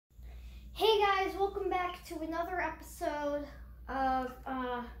to another episode of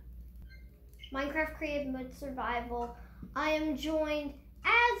Minecraft Creative Mode Survival. I am joined,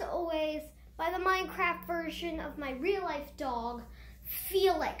 as always, by the Minecraft version of my real-life dog,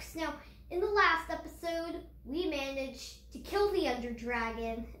 Felix. Now, in the last episode, we managed to kill the Ender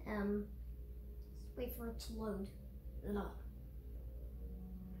Dragon. Let's wait for it to load. Ugh.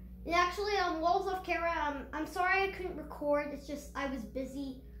 And actually, Walls Off Camera, I'm sorry I couldn't record. It's just I was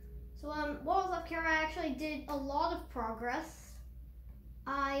busy. So, Walls Off Camera, I actually did a lot of progress.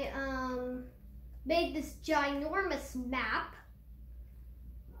 I made this ginormous map,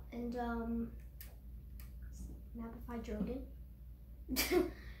 and Mapify Drogon.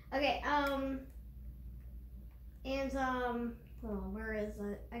 Okay, where is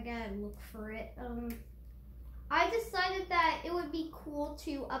it? I gotta look for it. I decided that it would be cool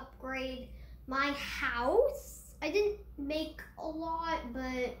to upgrade my house. I didn't make a lot,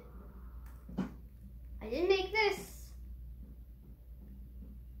 but I did make this.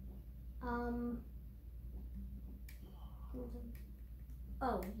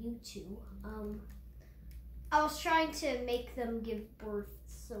 Oh, you two. I was trying to make them give birth,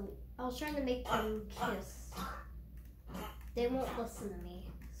 so I was trying to make them kiss. They won't listen to me,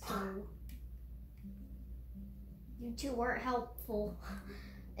 so you two weren't helpful.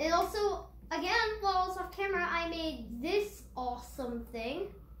 And also, again, while I was off camera, I made this awesome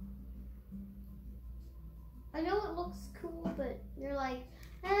thing. I know it looks cool, but you're like,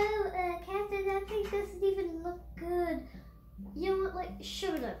 oh, Captain, that thing doesn't even look good. You know what, like,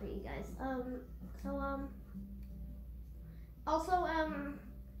 show it up for you guys. Also, I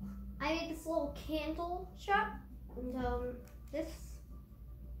made this little candle shop, and, this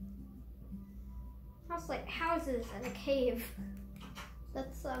house, like, houses and a cave.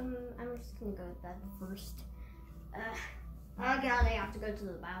 That's, I'm just gonna go with that first. Oh god, I have to go to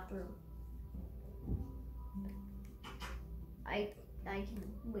the bathroom. I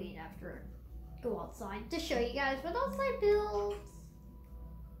can wait after go outside to show you guys what outside builds.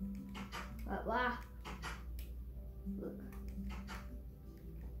 But wow. Look.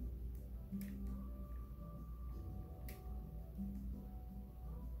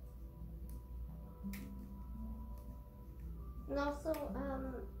 And also,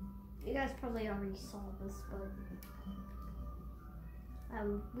 you guys probably already saw this, but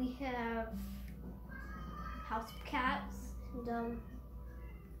we have House of Cats, and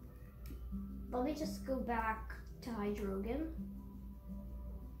let me just go back to Hydrogen,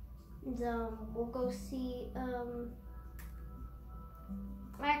 and we'll go see.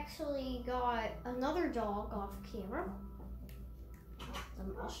 I actually got another dog off camera.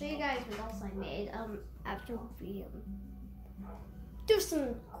 I'll show you guys what else I made after we do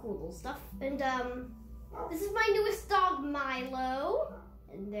some cool little stuff. And this is my newest dog, Milo,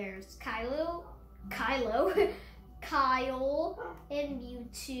 and there's Kyle, Kyle, and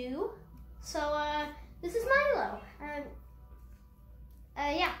Mewtwo. So this is Milo.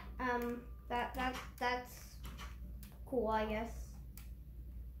 Yeah, that's cool, I guess.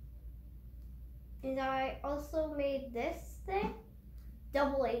 And I also made this thing,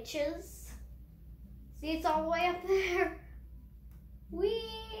 double H's. See, it's all the way up there.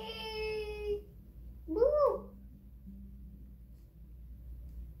 Whee! Woo!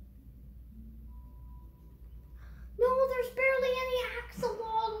 No, there's barely any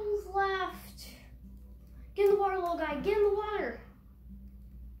axolotls left. Get in the water, little guy. Get in the water.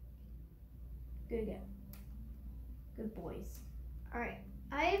 Good. Good boys. Alright,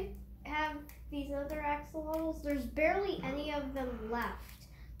 I have these other axolotls. There's barely any of them left.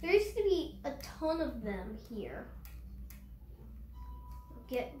 There used to be a ton of them here.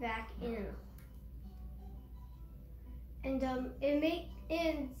 Get back in. And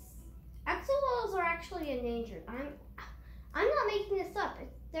axolotls are actually endangered. I'm not making this up.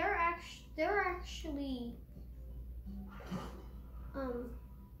 They're actually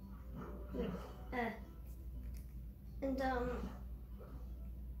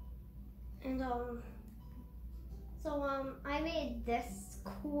I made this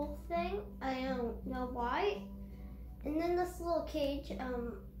cool thing. I don't know why. And then this little cage,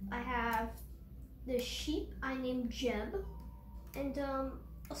 I have the sheep I named Jeb, and a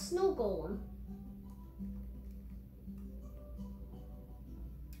snow golem.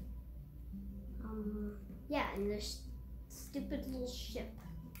 Yeah, and this stupid little ship.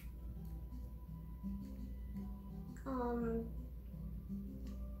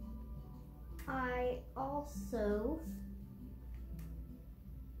 I also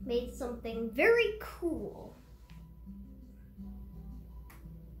made something very cool.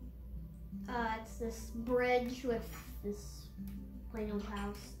 It's this bridge with this plain old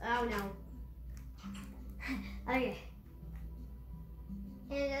house. Oh no. Okay.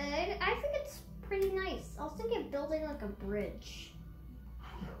 And I think it's pretty nice. I was thinking of building like a bridge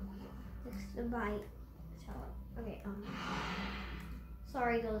next to my tower. Okay,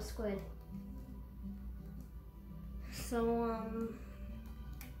 sorry, Ghost Squid. So,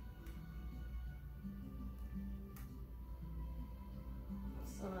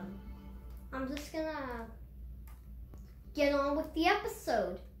 I'm just gonna get on with the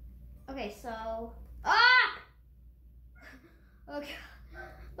episode. Okay, so, okay,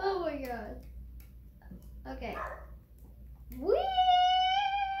 oh my god. Okay. Whee!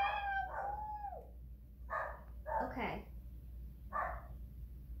 Okay.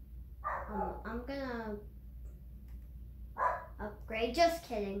 I'm gonna upgrade. Just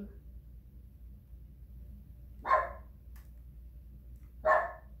kidding.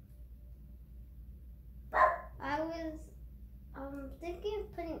 I was thinking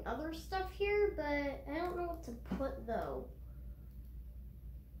of putting other stuff here, but I don't know what to put though.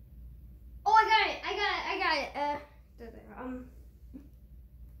 Oh, I got it!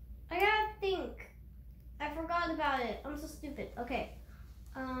 I gotta think. I forgot about it. I'm so stupid. Okay.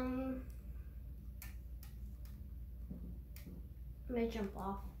 I'm gonna jump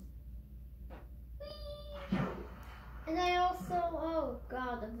off. Whee! And I also, oh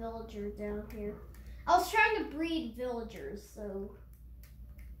god, a villager down here. I was trying to breed villagers, so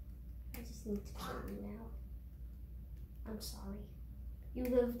I just need to kill you now. I'm sorry. You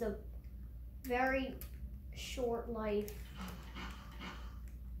lived a very short life.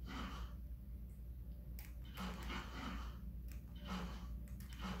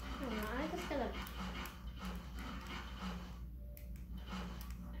 I'm just gonna.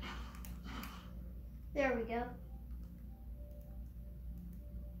 There we go.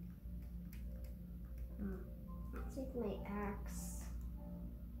 Take my axe.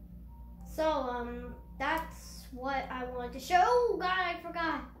 So, that's what I wanted to show. Oh god, I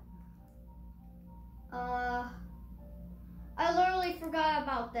forgot. I literally forgot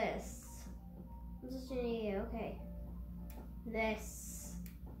about this. I'm just gonna need, okay. This.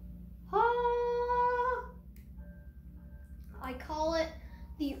 I call it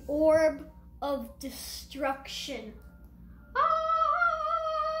the Orb of Destruction.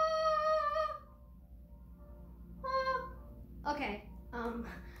 Okay, I'm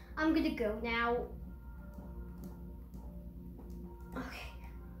gonna go now. Okay,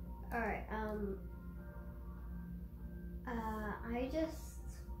 alright, I'm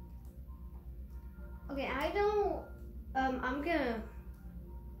gonna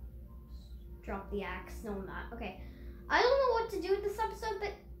drop the axe. No, I'm not. Okay, I don't know what to do with this episode,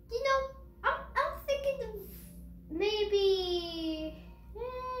 but you know, I'm thinking of maybe, I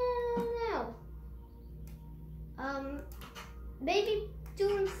don't know, maybe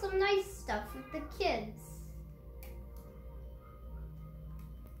doing some nice stuff with the kids.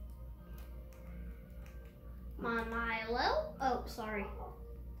 Come on, Milo. Oh, sorry.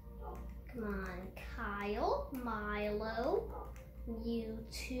 Come on, Kyle, Milo, you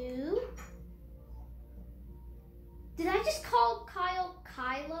two. Did I just call Kyle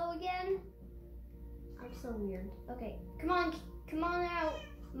Kylo again? I'm so weird. Okay, come on out.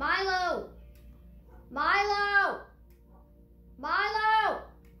 Milo! Milo! Milo!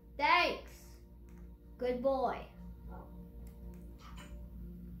 Thanks. Good boy.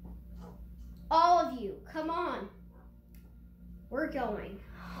 All of you, come on. We're going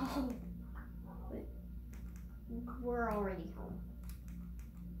home. We're already home.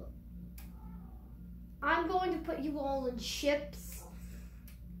 I'm going to put you all in ships.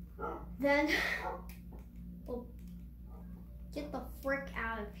 Then we'll get the frick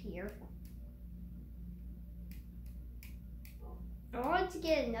out of here. I wanted to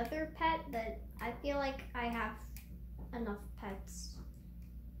get another pet, but I feel like I have enough pets.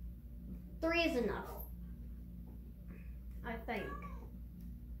 3 is enough, I think.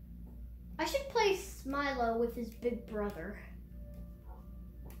 I should place Milo with his big brother.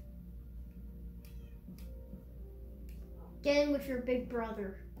 Get in with your big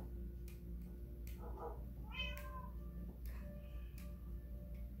brother.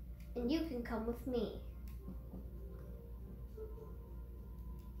 And you can come with me.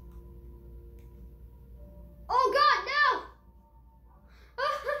 Oh God, no!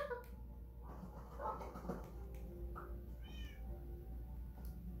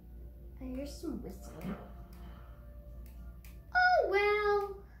 I hear some whistling. Oh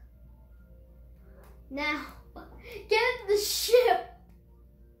well. Now, get in the ship.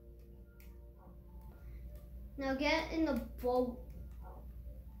 Now get in the boat.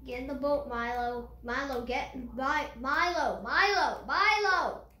 Get in the boat, Milo. Milo, get in Milo. Milo.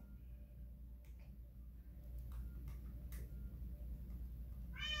 Milo.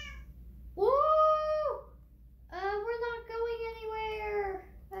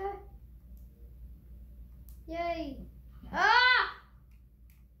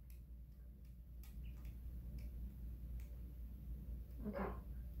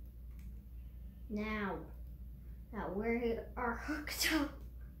 Now that we are hooked up,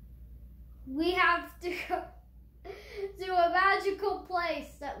 we have to go to a magical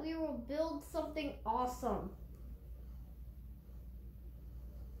place that we will build something awesome.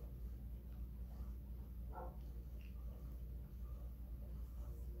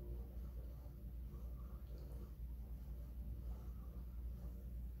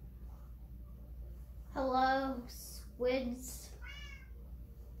 Hello, squids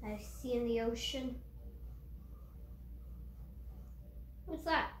I see in the ocean. What's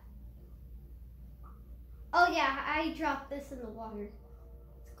that? Oh yeah, I dropped this in the water.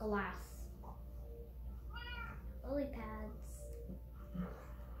 It's glass. Lily pads.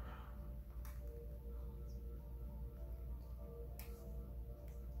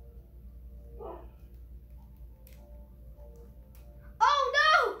 Oh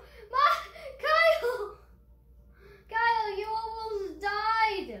no! Kyle! Kyle, you almost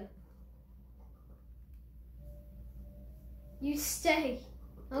died! You stay.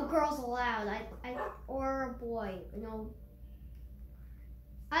 No girls allowed. Or a boy. No.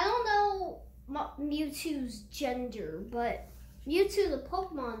 I don't know Mewtwo's gender, but Mewtwo the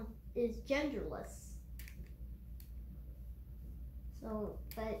Pokemon is genderless. So,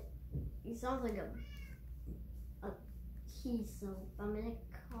 but he sounds like a he, so I'm gonna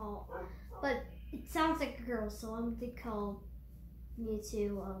call. But it sounds like a girl, so I'm gonna call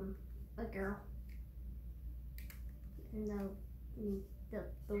Mewtwo a girl. Even though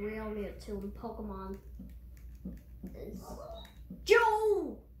the real Mewtwo in Pokemon is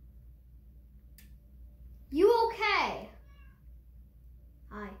Joe! You okay?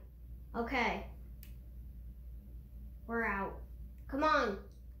 Hi. Okay. We're out. Come on.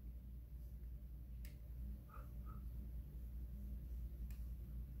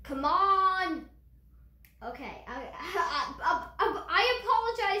 Come on! Okay. I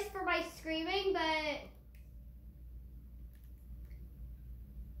apologize for my screaming, but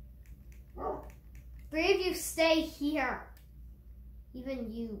three of you stay here.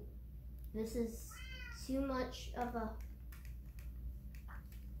 Even you. This is too much of a...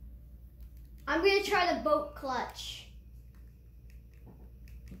 I'm gonna try the boat clutch.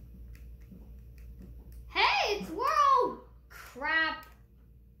 Hey, it's World! Crap.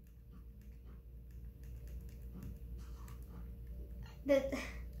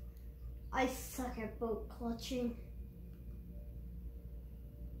 I suck at boat clutching.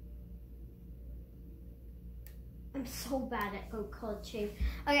 I'm so bad at boat clutching.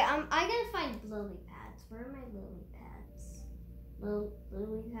 Okay, I gotta find lily pads. Where are my lily pads?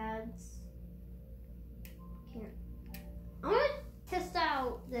 Lily pads. Can't. I'm gonna test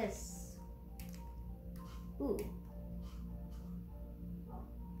out this. Ooh.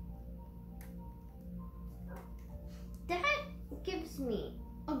 That gives me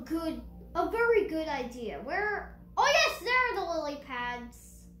a very good idea. Where? Oh yes, there are the lily pads.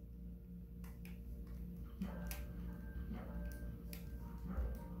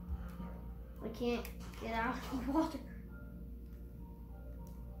 I can't get out of the water.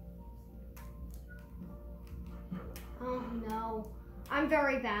 Oh no, I'm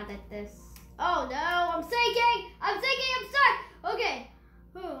very bad at this. Oh no, I'm sinking! I'm sinking! I'm stuck! Okay,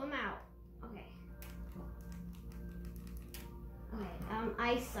 I'm out. Okay. Okay,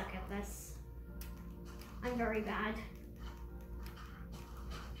 I suck at this. I'm very bad.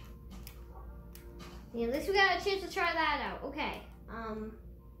 Yeah, at least we got a chance to try that out. Okay,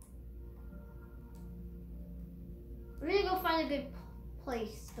 we're gonna go find a good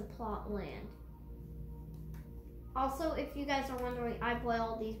place to plot land. Also, if you guys are wondering, I play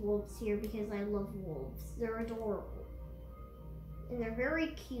all these wolves here because I love wolves. They're adorable. And they're very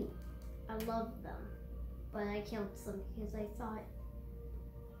cute. I love them. But I killed some because I thought,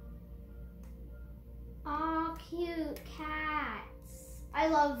 aw, cute cats. I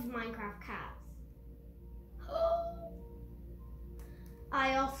love Minecraft cats.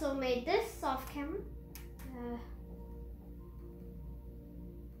 I also made this off camera.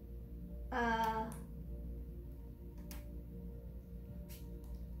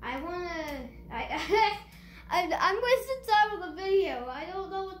 I'm wasting time with the video. I don't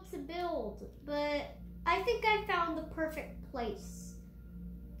know what to build, but I think I found the perfect place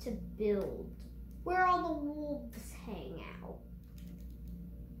to build. Where all the wolves hang out.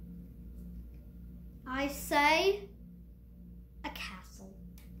 I say a castle.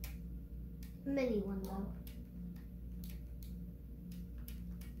 Mini one though.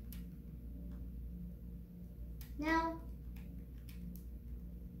 Now,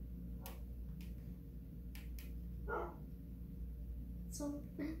 so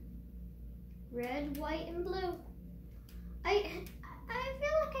red, white, and blue. I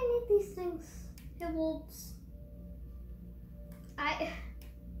feel like I need these things Hey, wolves. I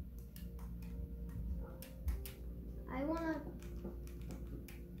want to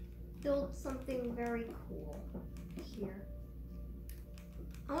build something very cool here.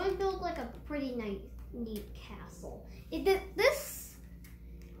 I want to build like a pretty neat castle. This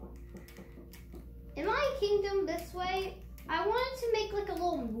in my kingdom this way, I wanted to make like a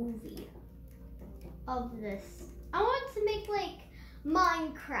little movie of this. I wanted to make like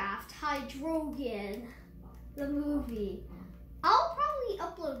Minecraft Hydrogen, the movie. I'll probably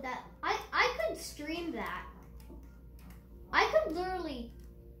upload that. I could stream that. I could literally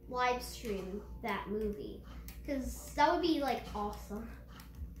live stream that movie because that would be like awesome.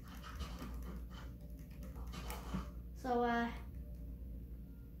 So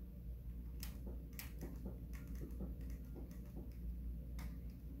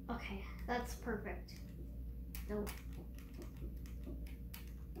okay, that's perfect. No.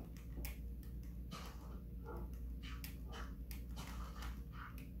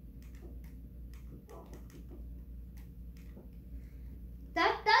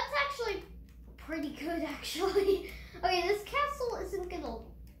 That's actually pretty good, actually. Okay, this castle isn't gonna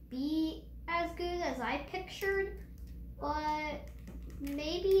be as good as I pictured, but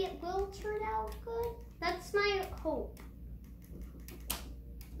maybe it will turn out good. That's my hope.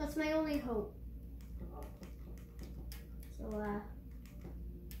 That's my only hope. So,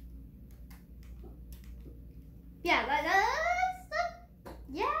 yeah,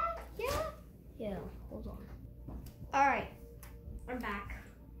 yeah, hold on. All right, I'm back.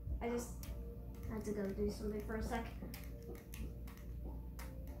 I just had to go do something for a sec.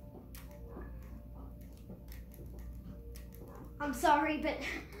 I'm sorry, but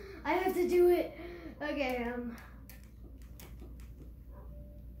I have to do it. Okay,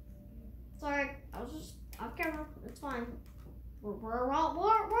 sorry, I was just off camera. It's fine. We're all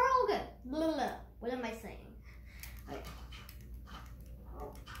good. Blah, blah. What am I saying? Okay.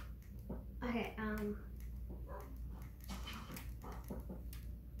 Okay.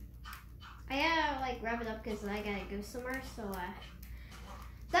 I gotta like wrap it up because I gotta go somewhere. So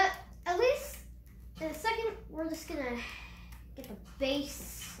that at least in a second we're just gonna get the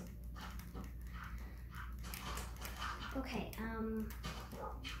base. Okay.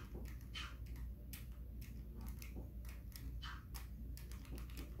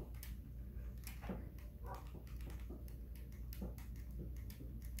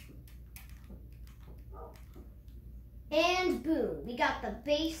 And boom, we got the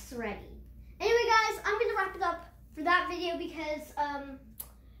base ready. Anyway, guys, I'm gonna wrap it up for that video because I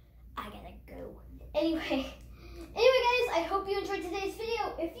gotta go. Anyway, guys, I hope you enjoyed today's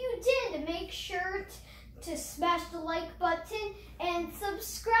video. If you did, make sure to smash the like button and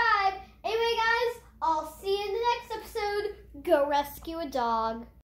subscribe. Anyway, guys, I'll see you in the next episode. Go rescue a dog.